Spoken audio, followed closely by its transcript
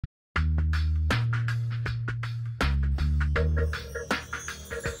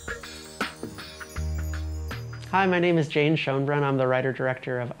Hi, my name is Jane Schoenbrun. I'm the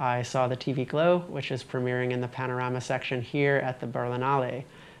writer-director of I Saw the TV Glow, which is premiering in the Panorama section here at the Berlinale.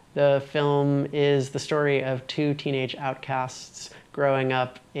 The film is the story of two teenage outcasts growing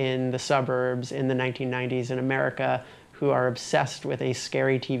up in the suburbs in the 1990s in America who are obsessed with a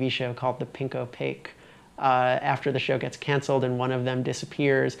scary TV show called The Pink Opaque. After the show gets canceled and one of them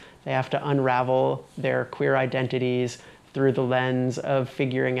disappears, they have to unravel their queer identities through the lens of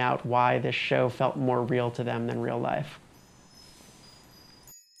figuring out why this show felt more real to them than real life.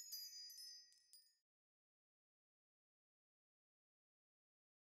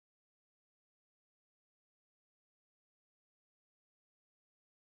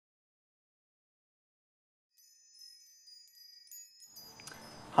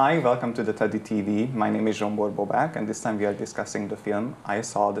 Hi, welcome to the Teddy TV. My name is Zsombor Bobák, and this time we are discussing the film I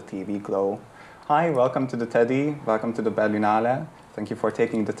Saw the TV Glow. Hi, welcome to the Teddy, welcome to the Berlinale. Thank you for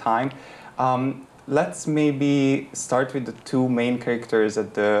taking the time. Let's maybe start with the two main characters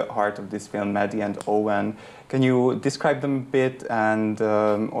at the heart of this film, Maddie and Owen. Can you describe them a bit and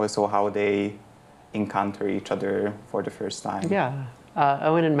also how they encounter each other for the first time? Yeah.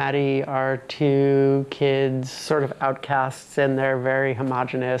 Owen and Maddie are two kids, sort of outcasts in their very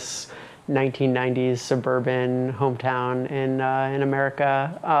homogenous 1990s suburban hometown in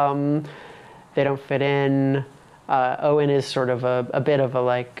America. They don't fit in. Owen is sort of a bit of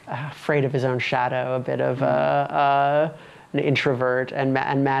a afraid of his own shadow, a bit of an introvert, and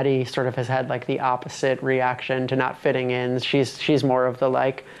Maddie sort of has had like the opposite reaction to not fitting in. She's more of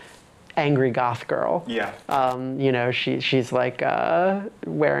the angry goth girl. Yeah. You know, she's like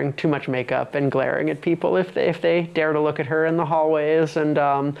wearing too much makeup and glaring at people if they dare to look at her in the hallways. And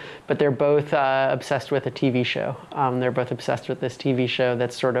but they're both obsessed with a TV show. They're both obsessed with this TV show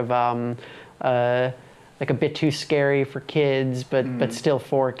that's sort of like a bit too scary for kids, but still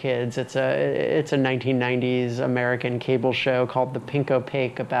for kids. It's a 1990s American cable show called The Pink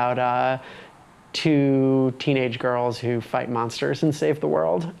Opaque about two teenage girls who fight monsters and save the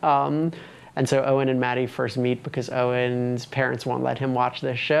world. And so Owen and Maddie first meet because Owen's parents won't let him watch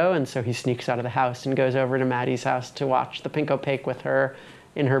this show, and so he sneaks out of the house and goes over to Maddie's house to watch The Pink Opaque with her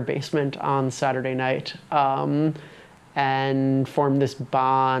in her basement on Saturday night, and form this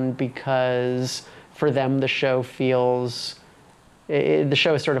bond because for them the show feels, the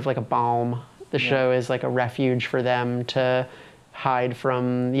show is sort of like a balm. The show is like a refuge for them to hide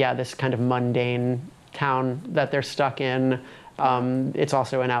from, this kind of mundane town that they're stuck in. It's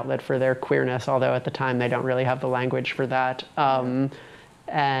also an outlet for their queerness, although at the time they don't really have the language for that.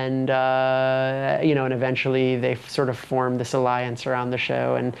 And eventually they sort of form this alliance around the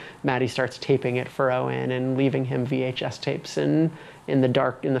show, and Maddie starts taping it for Owen and leaving him VHS tapes in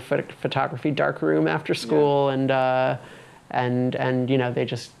the photography dark room after school, and they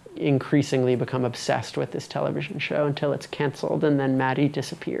just increasingly become obsessed with this television show until it's canceled, and then Maddie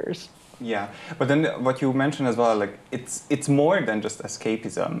disappears. Yeah, but then what you mentioned as well, like it's more than just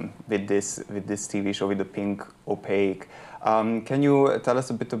escapism with this TV show, with The Pink Opaque. Can you tell us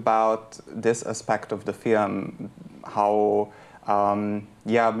a bit about this aspect of the film? How,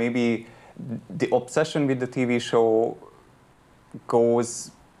 maybe the obsession with the TV show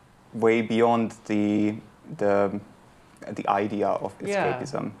goes way beyond the idea of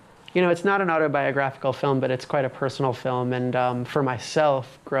escapism. Yeah. You know, it's not an autobiographical film, but it's quite a personal film. And for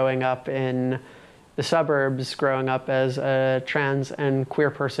myself, growing up in the suburbs, growing up as a trans and queer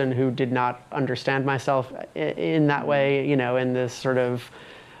person who did not understand myself in that way, in this sort of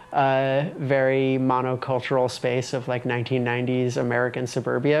very monocultural space of like 1990s American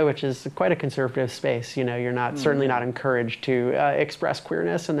suburbia, which is quite a conservative space. You're not certainly not encouraged to express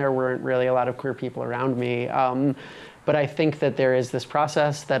queerness, and there weren't really a lot of queer people around me. But I think that there is this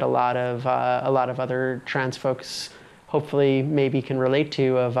process that a lot of other trans folks hopefully maybe can relate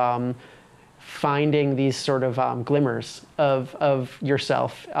to, of finding these sort of glimmers of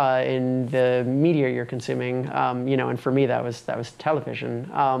yourself in the media you're consuming. And for me that was television.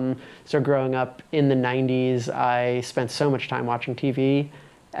 So growing up in the 90s, I spent so much time watching TV,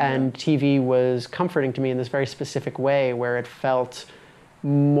 and TV was comforting to me in this very specific way where it felt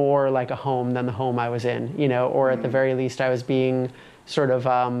more like a home than the home I was in, or at the very least I was being sort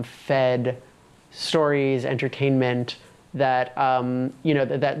of fed stories, entertainment that,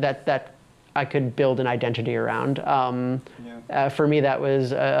 that I could build an identity around. For me, that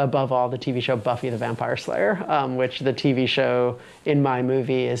was above all the TV show Buffy the Vampire Slayer, which the TV show in my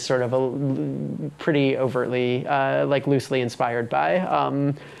movie is sort of pretty overtly, loosely inspired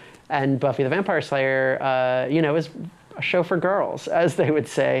by. And Buffy the Vampire Slayer, was a show for girls, as they would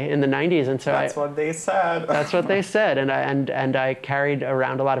say in the 90s. And so that's what they said. That's what they said. And I carried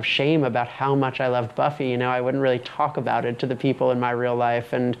around a lot of shame about how much I loved Buffy. You know, I wouldn't really talk about it to the people in my real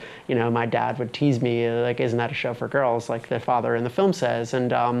life. And, you know, my dad would tease me, like, isn't that a show for girls, like the father in the film says. And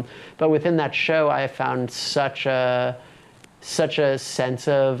but within that show, I found such a sense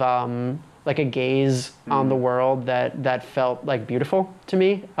of like a gaze on the world that felt like beautiful to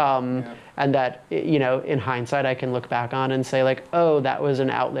me. And that, you know, in hindsight, I can look back on and say, like, oh, that was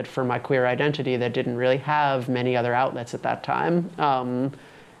an outlet for my queer identity that didn't really have many other outlets at that time.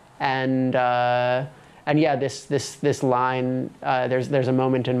 And yeah, this line, there's a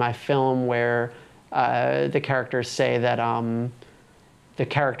moment in my film where the characters say that the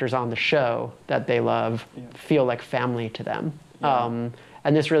characters on the show that they love feel like family to them.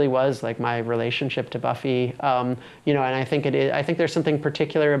 And this really was like my relationship to Buffy, you know. And I think I think there's something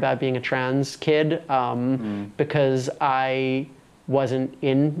particular about being a trans kid because I wasn't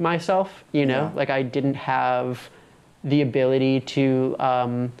in myself, you know. Like I didn't have the ability to.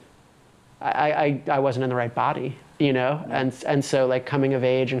 I wasn't in the right body, you know. And so like coming of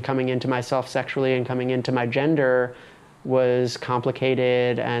age and coming into myself sexually and coming into my gender was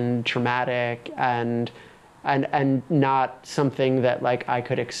complicated and traumatic and not something that like I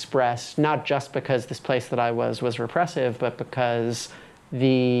could express, not just because this place that I was repressive, but because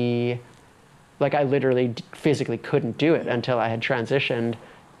I literally physically couldn't do it until I had transitioned.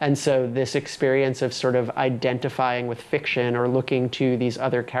 And so this experience of sort of identifying with fiction or looking to these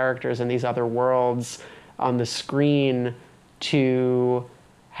other characters and these other worlds on the screen to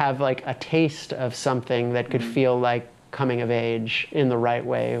have like a taste of something that could feel like coming of age in the right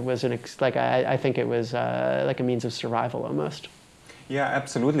way was I think it was like a means of survival almost. Yeah,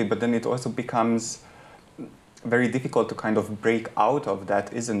 absolutely. But then it also becomes very difficult to kind of break out of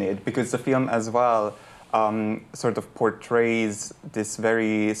that, isn't it? Because the film as well sort of portrays this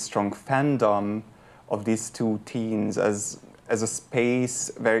very strong fandom of these two teens as a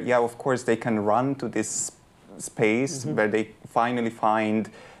space where, yeah, of course, they can run to this space where they finally find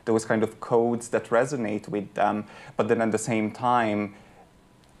those kind of codes that resonate with them. But then at the same time,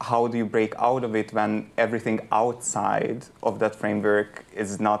 how do you break out of it when everything outside of that framework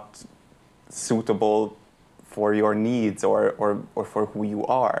is not suitable for your needs or for who you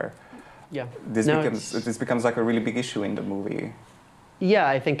are? Yeah. This becomes like a really big issue in the movie. Yeah,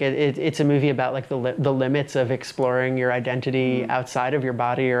 I think it's a movie about like the limits of exploring your identity outside of your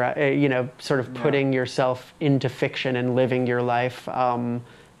body, or you know, sort of putting yourself into fiction and living your life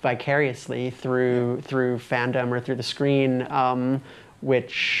vicariously through fandom or through the screen,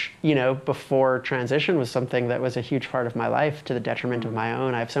 which, you know, before transition was something that was a huge part of my life to the detriment of my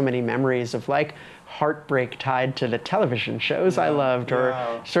own. I have so many memories of like heartbreak tied to the television shows I loved, or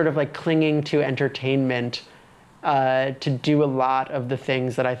sort of like clinging to entertainment to do a lot of the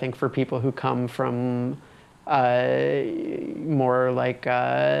things that I think for people who come from more like,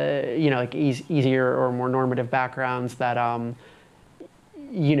 you know, like easier or more normative backgrounds that,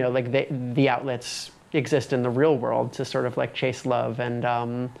 you know, like the outlets exist in the real world to sort of like chase love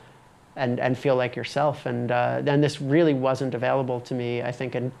and feel like yourself. And then this really wasn't available to me, I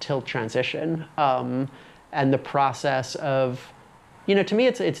think, until transition. And the process of, you know, to me,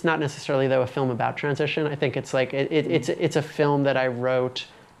 it's not necessarily, though, a film about transition. I think it's like, it's a film that I wrote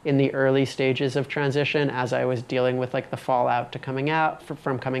in the early stages of transition as I was dealing with like the fallout to coming out,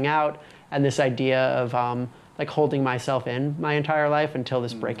 from coming out, and this idea of like holding myself in my entire life until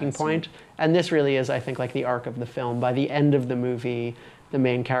this breaking point. And this really is, I think, like the arc of the film. By the end of the movie, the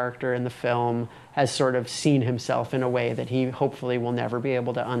main character in the film has sort of seen himself in a way that he hopefully will never be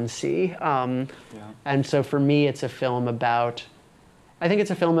able to unsee. And so for me, it's a film about, I think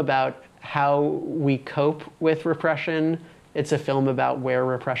it's a film about how we cope with repression. It's a film about where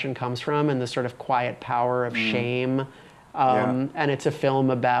repression comes from and the sort of quiet power of shame. And it's a film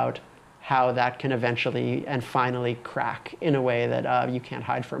about how that can eventually and finally crack in a way that you can't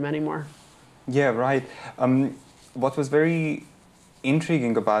hide from anymore. Yeah, right. What was very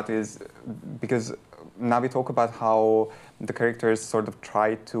intriguing about is, because now we talk about how the characters sort of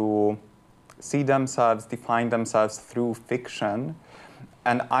try to see themselves, define themselves through fiction.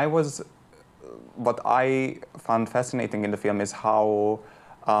 And what I found fascinating in the film is how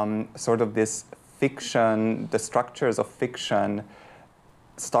sort of this fiction, the structures of fiction,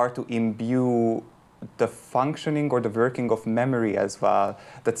 start to imbue the functioning or the working of memory as well.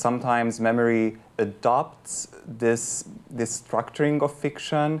 That sometimes memory adopts this structuring of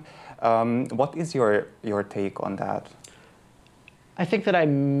fiction. What is your take on that? I think that I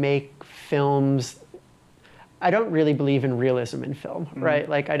make films. I don't really believe in realism in film, right?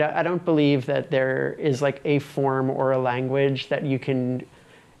 Like I don't believe that there is like a form or a language that you can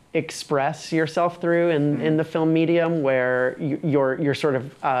express yourself through in the film medium where you're sort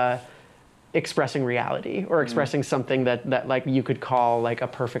of expressing reality or expressing something that like you could call like a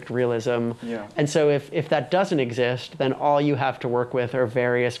perfect realism. Yeah. And so if that doesn't exist, then all you have to work with are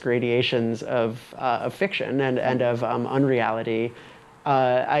various gradations of fiction and of unreality.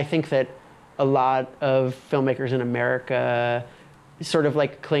 I think that a lot of filmmakers in America sort of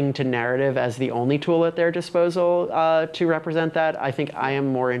like cling to narrative as the only tool at their disposal to represent that. I think I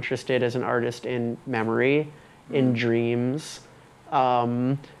am more interested as an artist in memory, in dreams,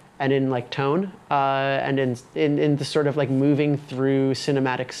 and in like tone, and in the sort of like moving through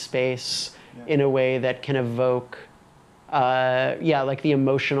cinematic space in a way that can evoke like the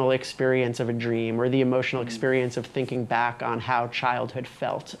emotional experience of a dream or the emotional experience of thinking back on how childhood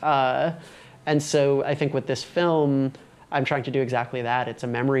felt. And so I think with this film, I'm trying to do exactly that. It's a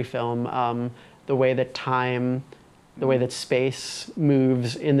memory film. The way that time, the way that space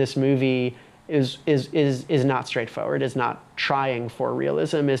moves in this movie is not straightforward, is not trying for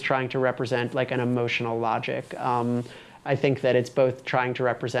realism, is trying to represent like an emotional logic. I think that it's both trying to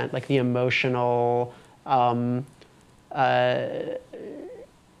represent like the emotional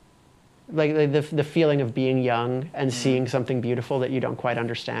like the feeling of being young and seeing something beautiful that you don't quite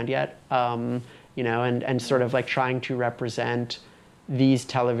understand yet, you know, and sort of like trying to represent these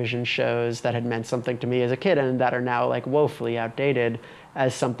television shows that had meant something to me as a kid and that are now like woefully outdated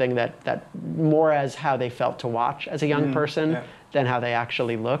as something that more as how they felt to watch as a young person than how they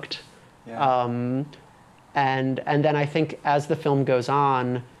actually looked. And then I think as the film goes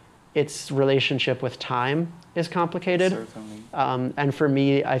on, its relationship with time is complicated. Certainly. And for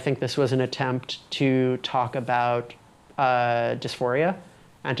me, I think this was an attempt to talk about dysphoria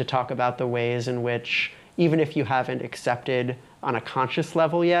and to talk about the ways in which, even if you haven't accepted on a conscious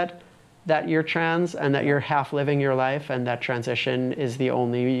level yet that you're trans and that you're half living your life and that transition is the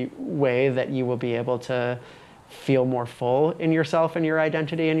only way that you will be able to feel more full in yourself and your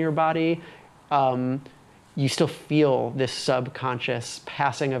identity and your body, you still feel this subconscious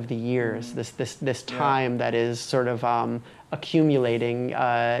passing of the years, this time that is sort of accumulating.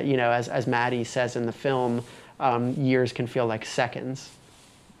 You know, as Maddie says in the film, years can feel like seconds.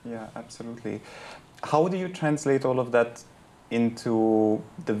 Yeah, absolutely. How do you translate all of that into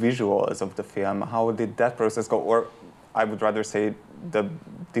the visuals of the film? How did that process go? Or I would rather say the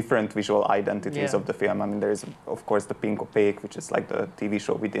different visual identities of the film. I mean, there is, of course, the Pink Opaque, which is like the TV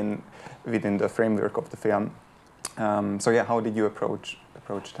show within the framework of the film. So yeah, how did you approach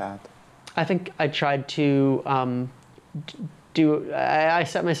that? I think I tried to I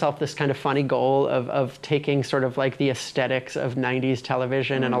set myself this kind of funny goal of taking sort of like the aesthetics of 90s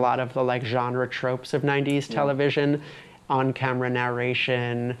television and a lot of the like genre tropes of 90s television, on-camera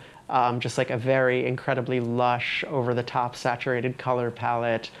narration, just like a very incredibly lush, over-the-top saturated color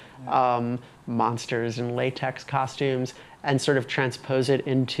palette, monsters and latex costumes, and sort of transpose it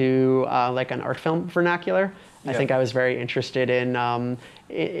into like an art film vernacular. I think I was very interested in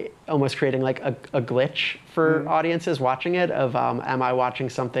almost creating like a glitch for audiences watching it of, am I watching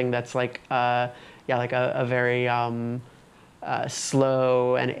something that's like, like a very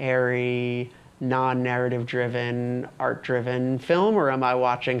slow and airy, non-narrative driven, art driven film, or am I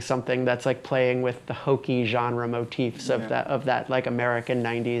watching something that's like playing with the hokey genre motifs of that like American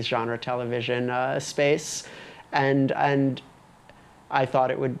 90s genre television space? And I thought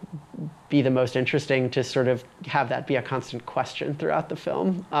it would be the most interesting to sort of have that be a constant question throughout the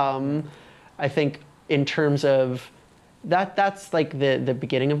film. I think in terms of that's like the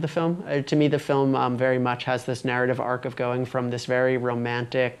beginning of the film. To me, the film very much has this narrative arc of going from this very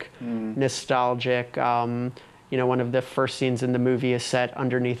romantic, nostalgic, you know, one of the first scenes in the movie is set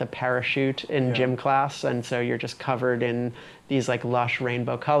underneath a parachute in gym class. And so you're just covered in these like lush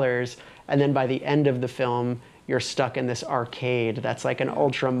rainbow colors. And then by the end of the film, you're stuck in this arcade that's like an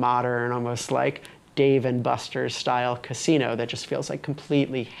ultra modern, almost like Dave and Buster's style casino that just feels like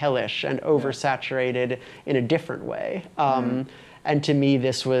completely hellish and oversaturated in a different way. And to me,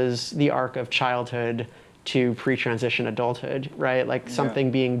 this was the arc of childhood to pre-transition adulthood, right? Like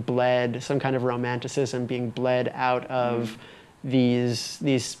something being bled, some kind of romanticism being bled out of these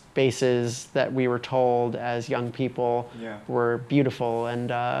spaces that we were told as young people were beautiful and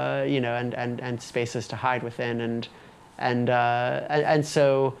you know, and spaces to hide within, and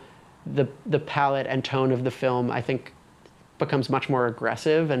so the palette and tone of the film, I think, becomes much more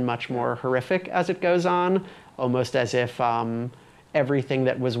aggressive and much more horrific as it goes on, almost as if everything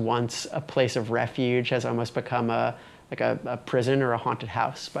that was once a place of refuge has almost become a prison or a haunted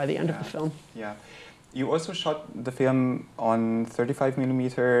house by the end of the film. Yeah. You also shot the film on 35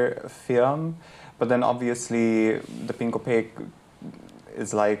 millimeter film, but then obviously the pink opaque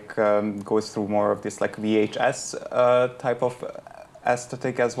is like goes through more of this like VHS type of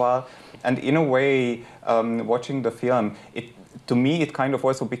aesthetic as well. And in a way, watching the film, to me it kind of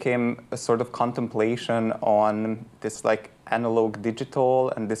also became a sort of contemplation on this like analog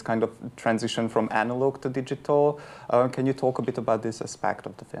digital and this kind of transition from analog to digital. Can you talk a bit about this aspect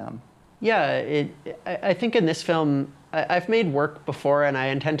of the film? Yeah, I think in this film, I've made work before, and I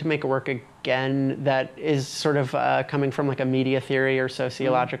intend to make a work again that is sort of coming from like a media theory or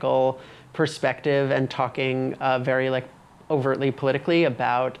sociological perspective, and talking very like overtly politically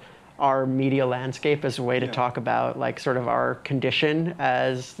about our media landscape as a way to talk about like sort of our condition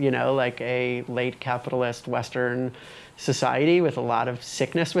as, you know, like a late capitalist Western society with a lot of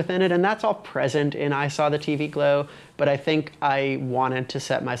sickness within it. And that's all present in I Saw the TV Glow. But I think I wanted to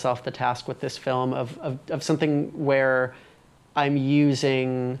set myself the task with this film of something where I'm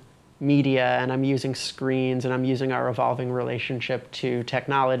using media and I'm using screens and I'm using our evolving relationship to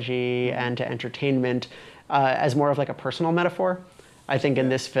technology and to entertainment as more of like a personal metaphor. I think in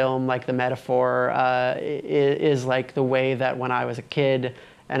this film, like the metaphor is like the way that when I was a kid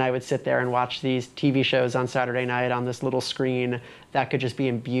and I would sit there and watch these TV shows on Saturday night on this little screen that could just be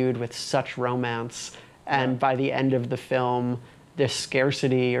imbued with such romance. And by the end of the film, this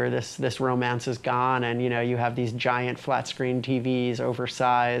scarcity or this romance is gone, and you know, you have these giant flat screen TVs,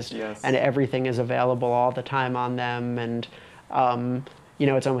 oversized, and everything is available all the time on them, and you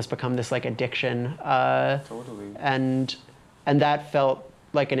know, it's almost become this like addiction. Totally. And that felt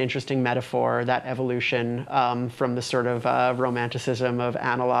like an interesting metaphor, that evolution from the sort of romanticism of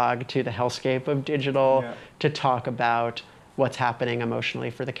analog to the hellscape of digital, to talk about what's happening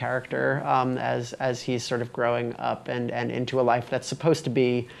emotionally for the character as he's sort of growing up and into a life that's supposed to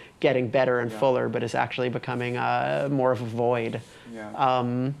be getting better and fuller, but is actually becoming more of a void.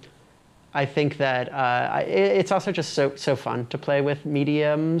 I think that it's also just so fun to play with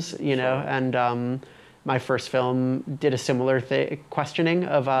mediums, you know, and my first film did a similar questioning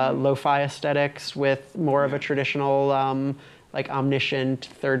of lo-fi aesthetics with more of a traditional, like omniscient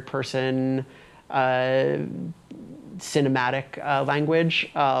third-person cinematic language.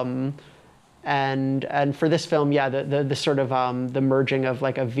 And for this film, the sort of the merging of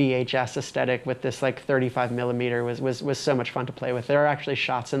like a VHS aesthetic with this like 35 millimeter was so much fun to play with. There are actually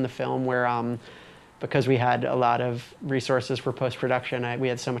shots in the film where because we had a lot of resources for post-production, we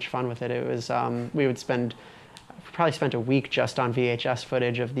had so much fun with it. It was, we would probably spent a week just on VHS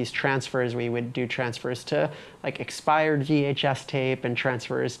footage of these transfers. We would do transfers to like expired VHS tape and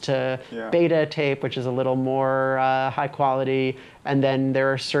transfers to beta tape, which is a little more high quality. And then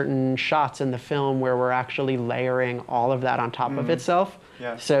there are certain shots in the film where we're actually layering all of that on top of itself.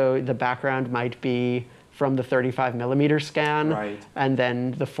 So the background might be from the 35 millimeter scan, and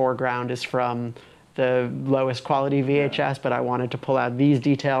then the foreground is from the lowest quality VHS, but I wanted to pull out these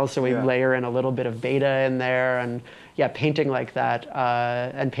details, so we layer in a little bit of beta in there, and painting like that,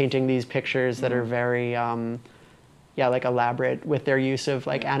 and painting these pictures that are very, like elaborate with their use of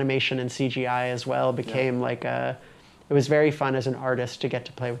like animation and CGI as well, became like it was very fun as an artist to get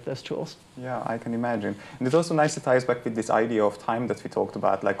to play with those tools. Yeah, I can imagine. And it also nicely ties back with this idea of time that we talked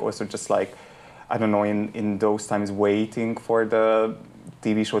about, like also just like, I don't know, in those times waiting for the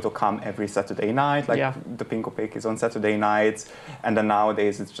TV show to come every Saturday night, like the Pink Opaque is on Saturday nights, and then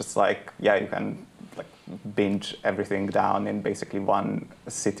nowadays it's just like, you can like binge everything down in basically one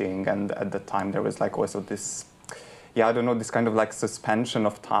sitting, and at the time there was like also this, I don't know, this kind of like suspension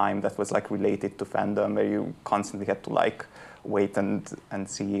of time that was like related to fandom, where you constantly had to like wait and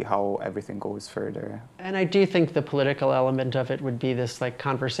see how everything goes further. And I do think the political element of it would be this like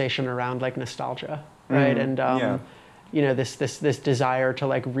conversation around like nostalgia, right? And you know, this desire to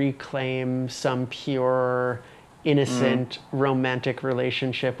like reclaim some pure, innocent, romantic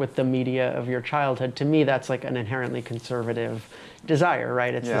relationship with the media of your childhood. To me, that's like an inherently conservative desire,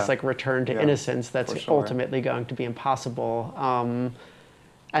 right? It's this like return to innocence that's ultimately going to be impossible.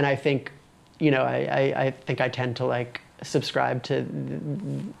 And I think, you know, I think I tend to like subscribe to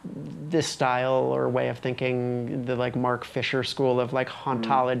this style or way of thinking, the like Mark Fisher school of like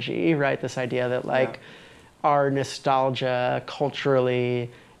hauntology, right? This idea that like our nostalgia culturally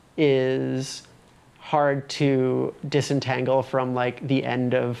is hard to disentangle from like the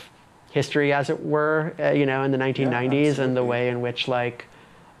end of history, as it were, you know, in the 1990s, and the way in which like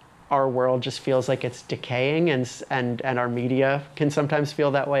our world just feels like it's decaying, and our media can sometimes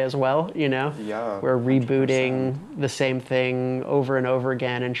feel that way as well, you know? Yeah, We're 100%. rebooting the same thing over and over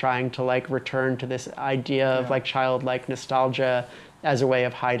again and trying to like return to this idea of like childlike nostalgia as a way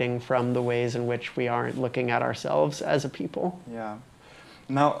of hiding from the ways in which we aren't looking at ourselves as a people. Yeah.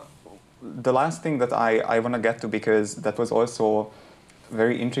 Now, the last thing that I want to get to, because that was also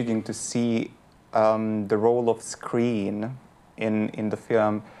very intriguing to see the role of screen in the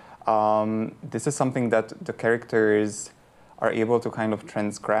film. This is something that the characters are able to kind of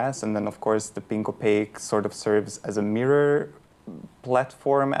transgress, and then of course the pink opaque sort of serves as a mirror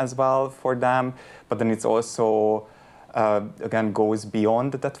platform as well for them, but then it's also again goes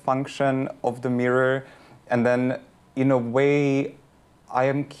beyond that function of the mirror. And then in a way I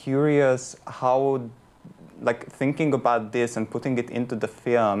am curious how, like, thinking about this and putting it into the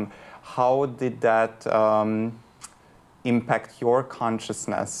film, how did that impact your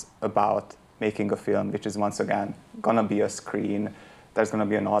consciousness about making a film, which is once again gonna be a screen. There's gonna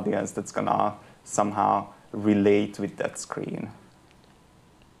be an audience that's gonna somehow relate with that screen.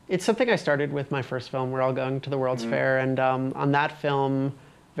 It's something I started with my first film, We're All Going to the World's Fair, and on that film,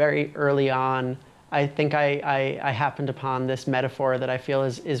 very early on, I think I happened upon this metaphor that I feel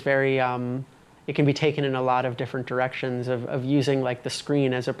is very, it can be taken in a lot of different directions, of using like the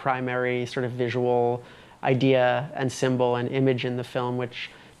screen as a primary sort of visual idea and symbol and image in the film,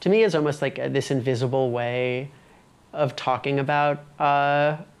 which to me is almost like this invisible way of talking about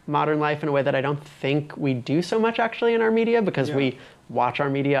modern life in a way that I don't think we do so much actually in our media, because we watch our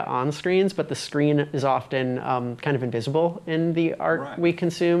media on screens, but the screen is often kind of invisible in the art we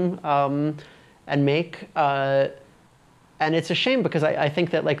consume and make. And it's a shame, because I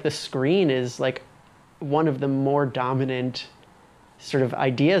think that like the screen is like one of the more dominant sort of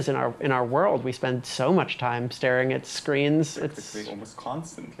ideas in our world. We spend so much time staring at screens. It's almost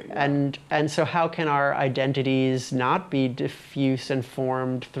constantly. And so how can our identities not be diffuse and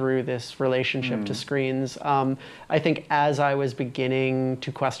formed through this relationship to screens? I think as I was beginning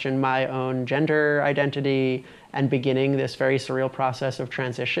to question my own gender identity and beginning this very surreal process of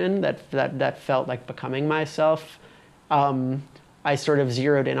transition that felt like becoming myself, I sort of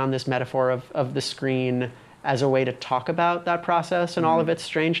zeroed in on this metaphor of the screen as a way to talk about that process and all of its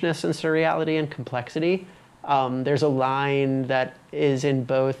strangeness and surreality and complexity. There's a line that is in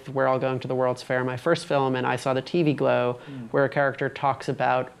both We're All Going to the World's Fair, my first film, and I Saw the TV Glow, where a character talks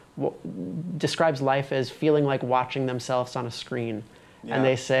about, describes life as feeling like watching themselves on a screen. And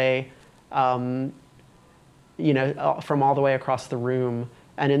they say, you know, from all the way across the room.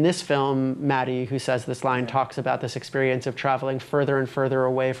 And in this film, Maddie, who says this line, talks about this experience of traveling further and further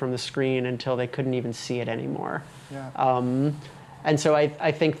away from the screen until they couldn't even see it anymore. And so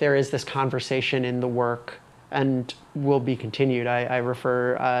I think there is this conversation in the work, and will be continued. I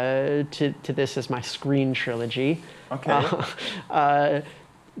refer to this as my screen trilogy.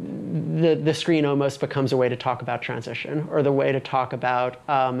 The screen almost becomes a way to talk about transition, or the way to talk about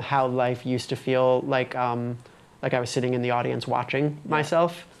how life used to feel like I was sitting in the audience watching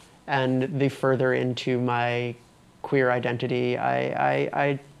myself. And the further into my queer identity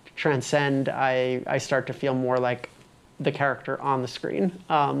I transcend, I start to feel more like the character on the screen.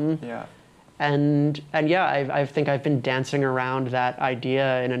 And yeah, I think I've been dancing around that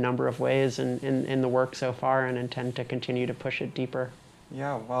idea in a number of ways in the work so far, and intend to continue to push it deeper.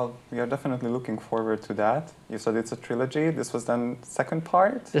 Yeah, well, we are definitely looking forward to that. You said it's a trilogy. This was then second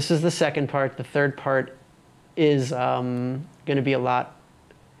part? This is the second part. The third part is going to be a lot,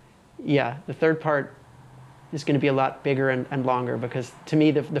 the third part is going to be a lot bigger and longer, because to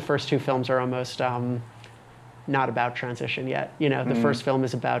me the first two films are almost not about transition yet. You know, the first film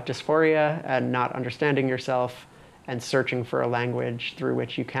is about dysphoria and not understanding yourself and searching for a language through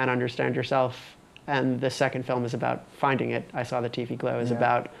which you can understand yourself. And the second film is about finding it. I Saw the TV Glow is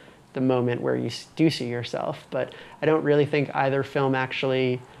about the moment where you do see yourself. But I don't really think either film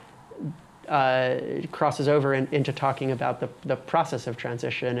actually crosses over into talking about the process of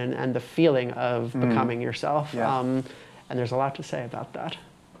transition and the feeling of becoming yourself. And there's a lot to say about that.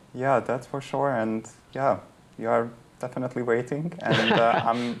 Yeah, that's for sure. And yeah, you are definitely waiting. And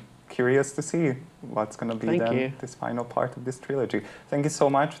I'm curious to see what's going to be this final part of this trilogy. Thank you so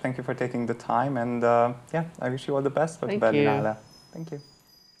much. Thank you for taking the time. And yeah, I wish you all the best with the Berlinale. Thank you.